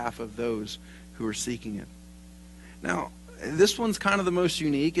on behalf of those who are seeking it. Now, this one's kind of the most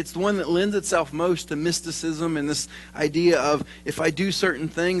unique. It's the one that lends itself most to mysticism and this idea of if I do certain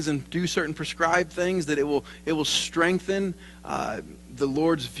things and do certain prescribed things, that it will strengthen the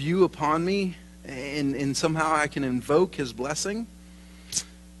Lord's view upon me and somehow I can invoke his blessing.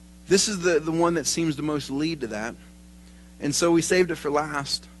 This is the one that seems to most lead to that. And so we saved it for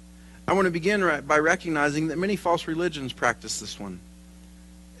last. I want to begin by recognizing that many false religions practice this one.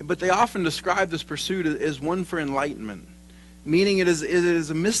 But they often describe this pursuit as one for enlightenment, meaning it is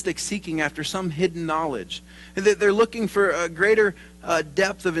a mystic seeking after some hidden knowledge. That they're looking for a greater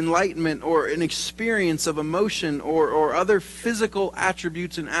depth of enlightenment or an experience of emotion or other physical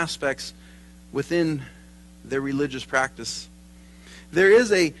attributes and aspects within their religious practice. There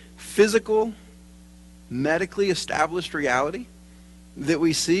is a physical, medically established reality that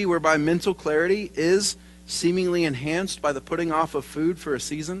we see whereby mental clarity is seemingly enhanced by the putting off of food for a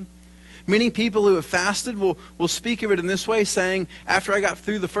season. Many people who have fasted will speak of it in this way, saying, after I got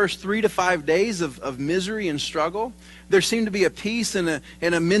through the first 3 to 5 days of misery and struggle, there seemed to be a peace and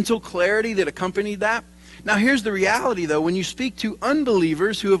a mental clarity that accompanied that. Now here's the reality though, when you speak to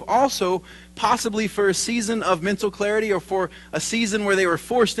unbelievers who have also, possibly for a season of mental clarity or for a season where they were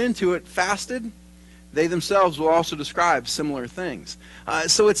forced into it, fasted, they themselves will also describe similar things.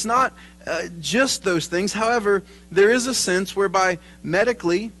 So it's not just those things. However, there is a sense whereby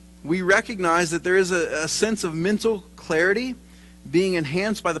medically we recognize that there is a sense of mental clarity being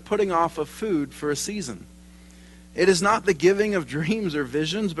enhanced by the putting off of food for a season. It is not the giving of dreams or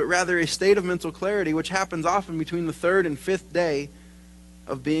visions, but rather a state of mental clarity which happens often between the 3rd and 5th day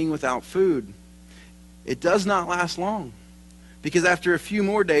of being without food. It does not last long, because after a few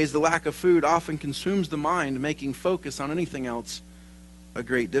more days, the lack of food often consumes the mind, making focus on anything else a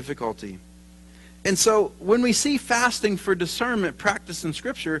great difficulty. And so when we see fasting for discernment practiced in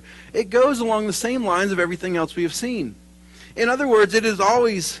Scripture, it goes along the same lines of everything else we have seen. In other words, it is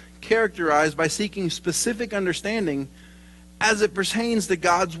always characterized by seeking specific understanding as it pertains to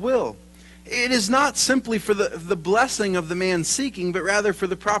God's will. It is not simply for the blessing of the man seeking, but rather for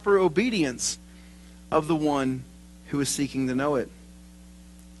the proper obedience of the one who is seeking to know it.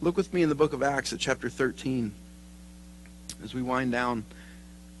 Look with me in the book of Acts at chapter 13 as we wind down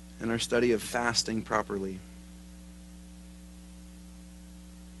in our study of fasting properly.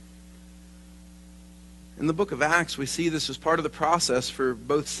 In the book of Acts, we see this as part of the process for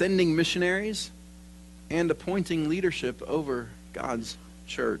both sending missionaries and appointing leadership over God's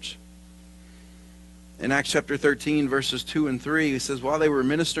church. In Acts chapter 13, verses 2 and 3, he says, while they were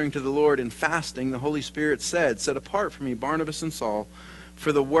ministering to the Lord and fasting, the Holy Spirit said, set apart for me Barnabas and Saul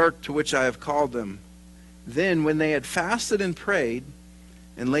for the work to which I have called them. Then when they had fasted and prayed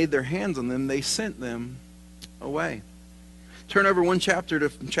and laid their hands on them, they sent them away. Turn over one chapter to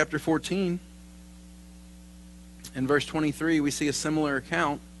chapter 14. In verse 23, we see a similar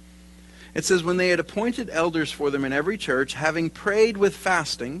account. It says, when they had appointed elders for them in every church, having prayed with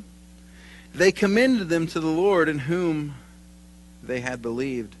fasting, they commended them to the Lord in whom they had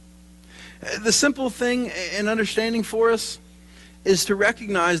believed. The simple thing and understanding for us is to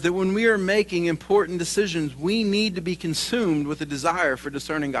recognize that when we are making important decisions, we need to be consumed with a desire for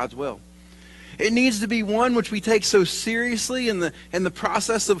discerning God's will. It needs to be one which we take so seriously in the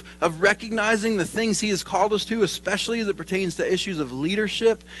process of recognizing the things He has called us to, especially as it pertains to issues of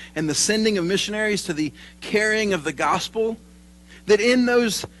leadership and the sending of missionaries to the carrying of the gospel, that in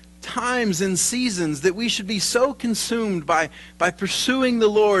those times and seasons that we should be so consumed by pursuing the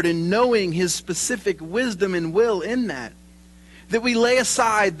Lord and knowing His specific wisdom and will in that we lay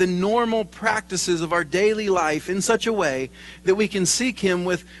aside the normal practices of our daily life in such a way that we can seek Him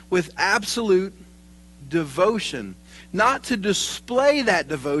with absolute devotion. Not to display that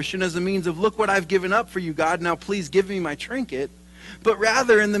devotion as a means of, look what I've given up for you, God, now please give me my trinket. But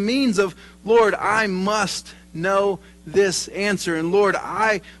rather in the means of, Lord, I must know this answer. And Lord,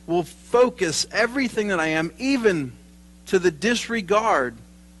 I will focus everything that I am, even to the disregard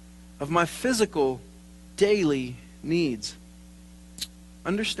of my physical daily needs.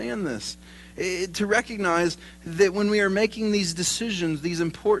 Understand this. To recognize that when we are making these decisions, these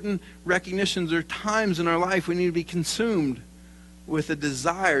important recognitions, there are times in our life we need to be consumed with a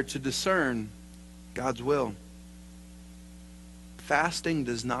desire to discern God's will. Fasting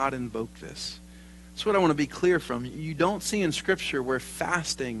does not invoke this. That's what I want to be clear from. You don't see in Scripture where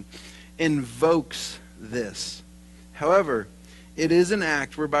fasting invokes this. However, it is an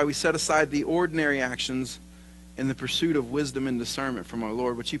act whereby we set aside the ordinary actions in the pursuit of wisdom and discernment from our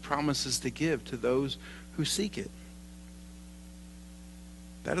Lord, which He promises to give to those who seek it.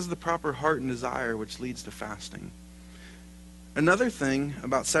 That is the proper heart and desire which leads to fasting. Another thing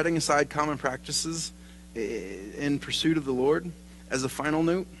about setting aside common practices in pursuit of the Lord, as a final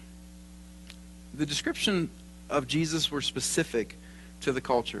note, the description of Jesus were specific to the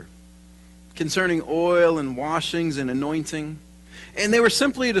culture concerning oil and washings and anointing. And they were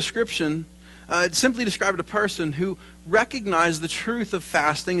simply a description. It simply described a person who recognized the truth of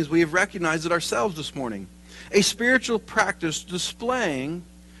fasting as we have recognized it ourselves this morning. A spiritual practice displaying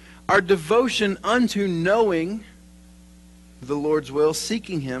our devotion unto knowing the Lord's will,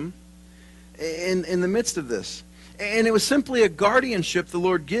 seeking Him in the midst of this. And it was simply a guardianship the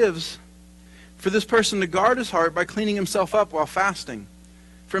Lord gives for this person to guard his heart by cleaning himself up while fasting,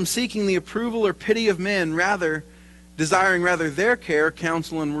 from seeking the approval or pity of men, desiring their care,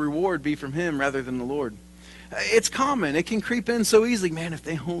 counsel, and reward be from Him rather than the Lord. It's common. It can creep in so easily. Man, if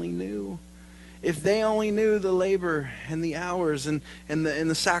they only knew. If they only knew the labor and the hours and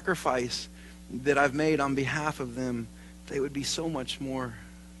the sacrifice that I've made on behalf of them, they would be so much more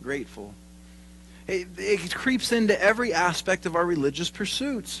grateful. It creeps into every aspect of our religious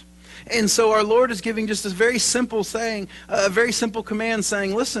pursuits. And so our Lord is giving just this very simple saying, a very simple command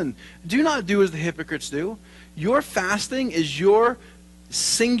saying, listen, do not do as the hypocrites do. Your fasting is your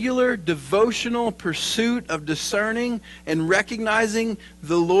singular devotional pursuit of discerning and recognizing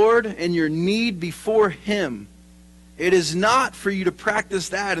the Lord and your need before Him. It is not for you to practice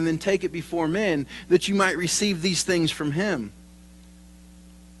that and then take it before men that you might receive these things from Him.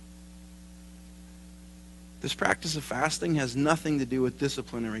 This practice of fasting has nothing to do with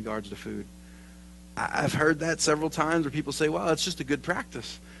discipline in regards to food. I've heard that several times where people say, well, it's just a good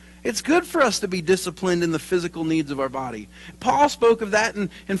practice. It's good for us to be disciplined in the physical needs of our body. Paul spoke of that in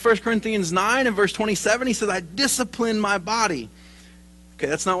 1 Corinthians 9 and verse 27. He says, I discipline my body. Okay,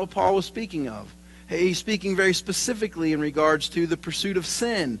 that's not what Paul was speaking of. He's speaking very specifically in regards to the pursuit of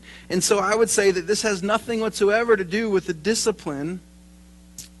sin. And so I would say that this has nothing whatsoever to do with the discipline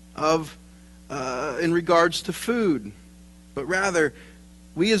of in regards to food. But rather,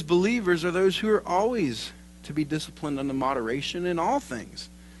 we as believers are those who are always to be disciplined unto moderation in all things.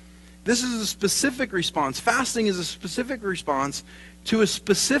 This is a specific response. Fasting is a specific response to a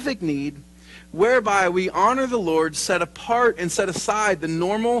specific need whereby we honor the Lord, set apart and set aside the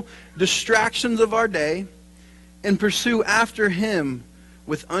normal distractions of our day and pursue after Him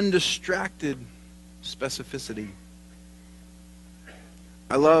with undistracted specificity.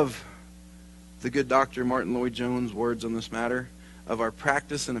 I love the good Dr. Martin Lloyd-Jones' words on this matter of our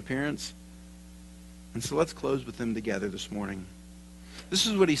practice and appearance. And so let's close with them together this morning. This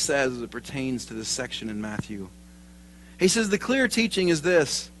is what he says as it pertains to this section in Matthew. He says, the clear teaching is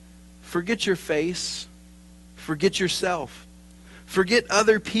this: forget your face, forget yourself, forget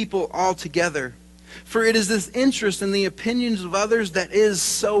other people altogether. For it is this interest in the opinions of others that is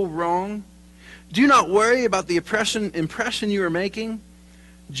so wrong. Do not worry about the impression you are making.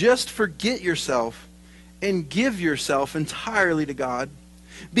 Just forget yourself and give yourself entirely to God.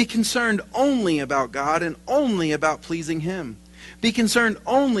 Be concerned only about God and only about pleasing Him. Be concerned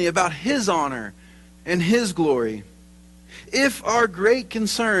only about His honor and His glory. If our great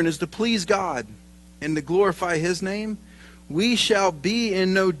concern is to please God and to glorify His name, we shall be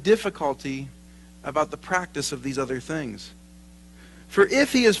in no difficulty about the practice of these other things. For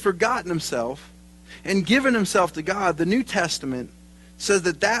if he has forgotten himself and given himself to God, the New Testament says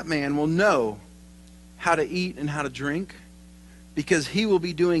that that man will know how to eat and how to drink, because he will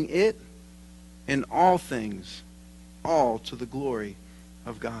be doing it in all things, all to the glory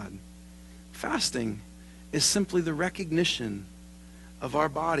of God. Fasting is simply the recognition of our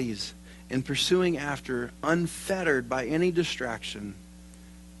bodies in pursuing after, unfettered by any distraction,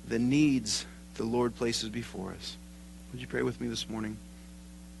 the needs the Lord places before us. Would you pray with me this morning?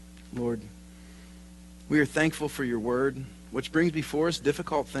 Lord, we are thankful for your word, which brings before us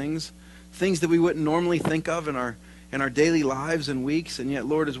difficult things, things that we wouldn't normally think of in our daily lives and weeks. And yet,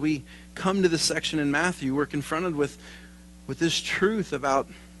 Lord, as we come to this section in Matthew, we're confronted with this truth about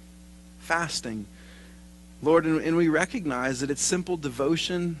fasting. Lord, and we recognize that it's simple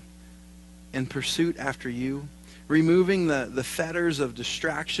devotion and pursuit after you, removing the fetters of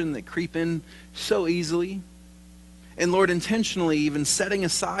distraction that creep in so easily. And Lord, intentionally even setting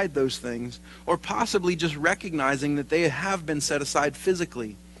aside those things, or possibly just recognizing that they have been set aside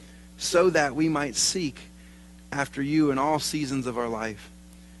physically, so that we might seek after you in all seasons of our life.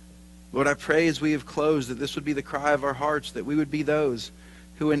 Lord, I pray as we have closed that this would be the cry of our hearts, that we would be those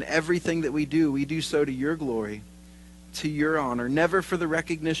who in everything that we do so to your glory, to your honor, never for the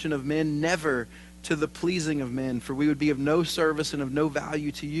recognition of men, never to the pleasing of men, for we would be of no service and of no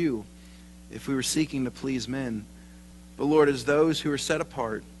value to you if we were seeking to please men. But Lord, as those who are set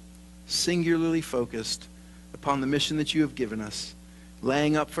apart, singularly focused upon the mission that you have given us,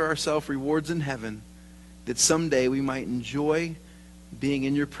 laying up for ourselves rewards in heaven, that someday we might enjoy being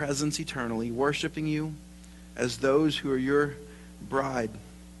in your presence eternally, worshiping you as those who are your bride.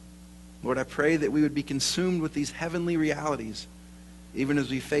 Lord, I pray that we would be consumed with these heavenly realities, even as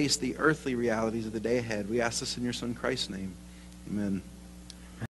we face the earthly realities of the day ahead. We ask this in your Son Christ's name. Amen.